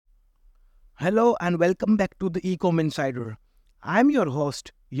Hello and welcome back to the eCom Insider. I'm your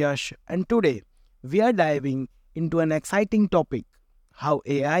host Yash, and today we are diving into an exciting topic: how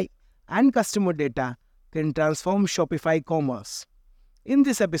AI and customer data can transform Shopify commerce. In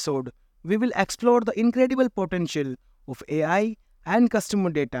this episode, we will explore the incredible potential of AI and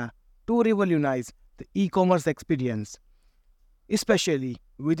customer data to revolutionize the e-commerce experience, especially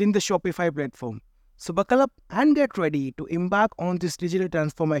within the Shopify platform. So buckle up and get ready to embark on this digital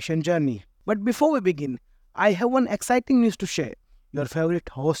transformation journey. But before we begin, I have one exciting news to share. Your favorite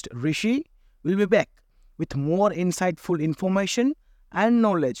host Rishi will be back with more insightful information and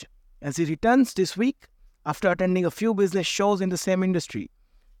knowledge as he returns this week after attending a few business shows in the same industry.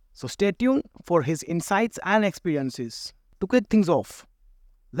 So stay tuned for his insights and experiences. To kick things off,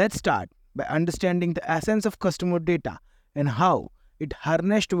 let's start by understanding the essence of customer data and how it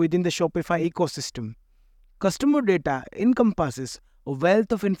harnessed within the Shopify ecosystem. Customer data encompasses a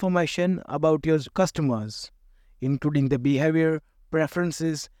wealth of information about your customers, including the behavior,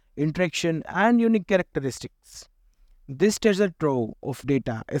 preferences, interaction, and unique characteristics. This treasure trove of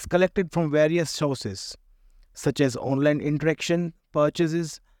data is collected from various sources, such as online interaction,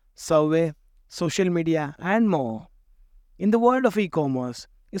 purchases, survey, social media, and more. In the world of e-commerce,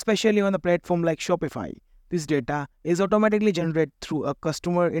 especially on a platform like Shopify, this data is automatically generated through a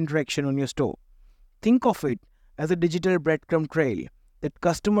customer interaction on your store. Think of it as a digital breadcrumb trail that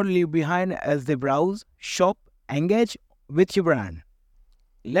customers leave behind as they browse, shop, engage with your brand.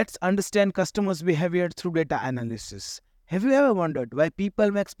 Let's understand customers' behavior through data analysis. Have you ever wondered why people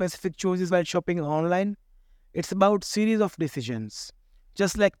make specific choices while shopping online? It's about series of decisions,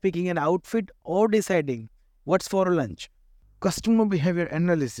 just like picking an outfit or deciding what's for lunch. Customer behavior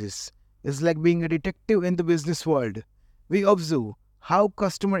analysis is like being a detective in the business world. We observe how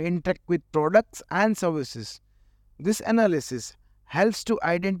customers interact with products and services. This analysis helps to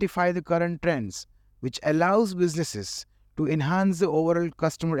identify the current trends, which allows businesses to enhance the overall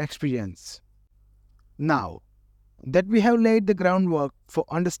customer experience. Now that we have laid the groundwork for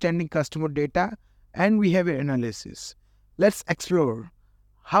understanding customer data and behavior analysis, let's explore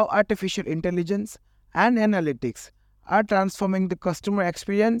how artificial intelligence and analytics are transforming the customer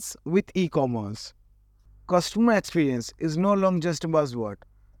experience with e-commerce. Customer experience is no longer just a buzzword.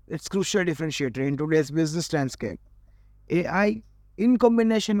 It's a crucial differentiator in today's business landscape. AI, in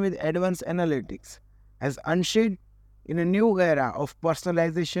combination with advanced analytics, has ushered in a new era of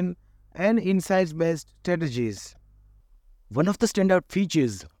personalization and insights-based strategies. One of the standout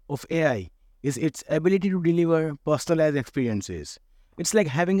features of AI is its ability to deliver personalized experiences. It's like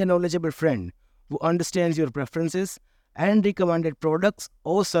having a knowledgeable friend who understands your preferences and recommended products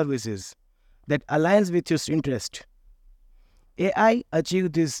or services that aligns with your interest. AI achieves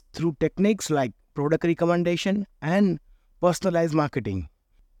this through techniques like product recommendation and personalized marketing.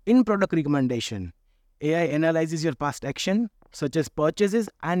 In product recommendation, AI analyzes your past action, such as purchases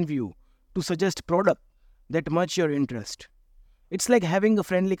and view, to suggest products that match your interest. It's like having a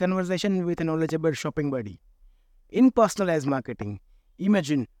friendly conversation with a knowledgeable shopping buddy. In personalized marketing,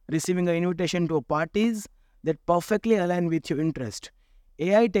 imagine receiving an invitation to a parties that perfectly align with your interest.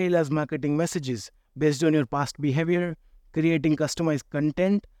 AI tailors marketing messages based on your past behavior, creating customized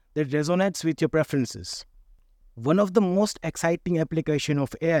content that resonates with your preferences. One of the most exciting applications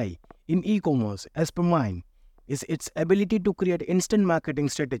of AI in e-commerce, as per mine, is its ability to create instant marketing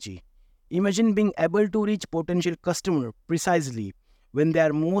strategy. Imagine being able to reach potential customer precisely when they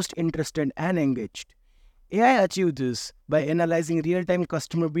are most interested and engaged. AI achieves this by analyzing real-time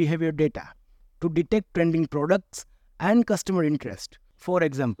customer behavior data to detect trending products and customer interest. For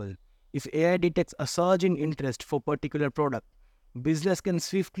example, if AI detects a surge in interest for particular product, business can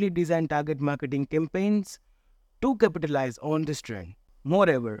swiftly design target marketing campaigns to capitalize on this trend.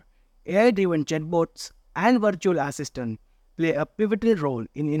 Moreover, AI-driven chatbots and virtual assistants play a pivotal role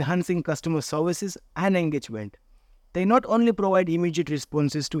in enhancing customer services and engagement. They not only provide immediate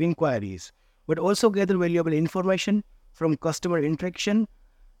responses to inquiries, but also gather valuable information from customer interaction,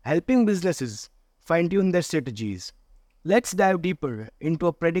 helping businesses fine-tune their strategies. Let's dive deeper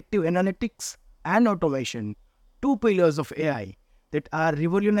into predictive analytics and automation, two pillars of AI that are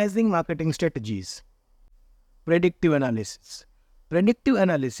revolutionizing marketing strategies. Predictive analysis. Predictive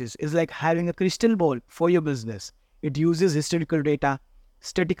analysis is like having a crystal ball for your business. It uses historical data,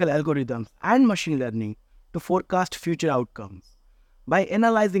 statistical algorithms, and machine learning to forecast future outcomes. By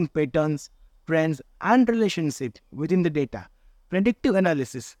analyzing patterns, trends, and relationships within the data, predictive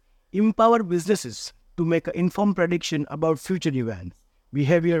analysis empower businesses to make an informed prediction about future events,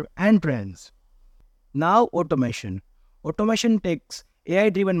 behavior, and trends. Now, automation. Automation takes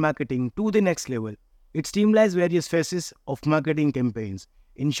AI-driven marketing to the next level. It streamlines various phases of marketing campaigns,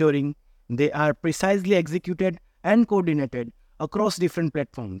 ensuring They are precisely executed and coordinated across different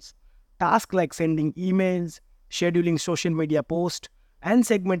platforms. Tasks like sending emails, scheduling social media posts, and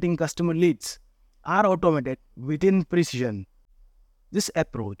segmenting customer leads are automated within precision. This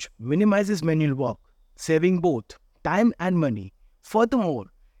approach minimizes manual work, saving both time and money. Furthermore,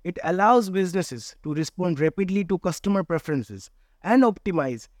 it allows businesses to respond rapidly to customer preferences and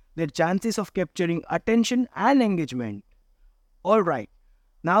optimize their chances of capturing attention and engagement. Alright,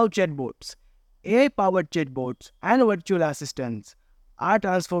 now chatbots. AI powered chatbots and virtual assistants are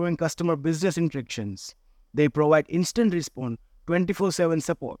transforming customer business interactions. They provide instant response, 24/7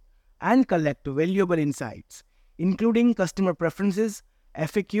 support, and collect valuable insights, including customer preferences,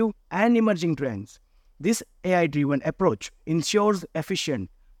 FAQ, and emerging trends. This AI driven approach ensures efficient,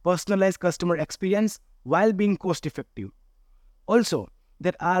 personalized customer experience while being cost effective. Also,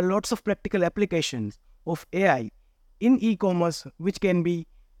 there are lots of practical applications of AI in e-commerce which can be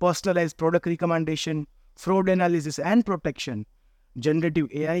personalized product recommendation, fraud analysis and protection, generative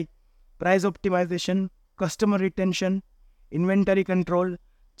AI, price optimization, customer retention, inventory control,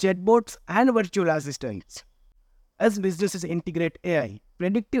 chatbots and virtual assistants. As businesses integrate AI,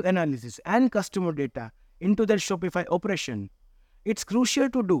 predictive analysis, and customer data into their Shopify operation, it's crucial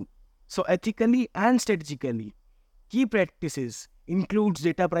to do so ethically and strategically. Key practices includes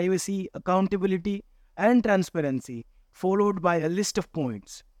data privacy, accountability, and transparency, followed by a list of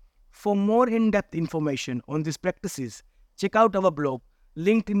points. For more in-depth information on these practices, check out our blog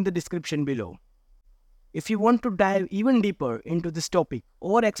linked in the description below. If you want to dive even deeper into this topic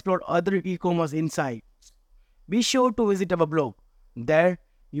or explore other e-commerce insights, be sure to visit our blog. There,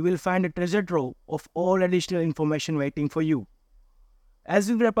 you will find a treasure trove of all additional information waiting for you. As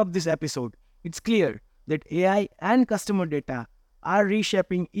we wrap up this episode, it's clear that AI and customer data are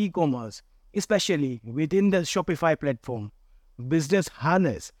reshaping e-commerce, especially within the Shopify platform. Business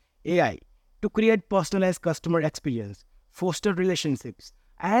harness AI to create personalized customer experience, foster relationships,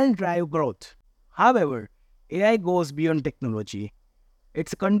 and drive growth. However, AI goes beyond technology.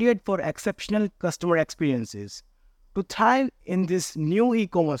 It's a conduit for exceptional customer experiences. To thrive in this new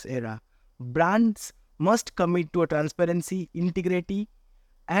e-commerce era, brands must commit to a transparency, integrity,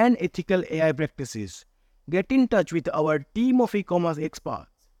 and ethical AI practices. Get in touch with our team of e-commerce experts.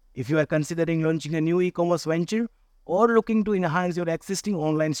 If you are considering launching a new e-commerce venture or looking to enhance your existing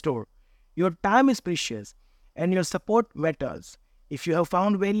online store, your time is precious and your support matters. If you have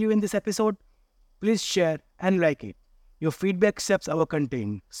found value in this episode, please share and like it. Your feedback shapes our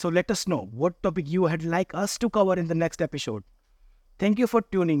content, so let us know what topic you would like us to cover in the next episode. Thank you for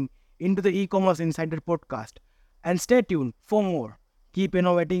tuning into the e-commerce Insider podcast and stay tuned for more. Keep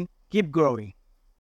innovating, keep growing.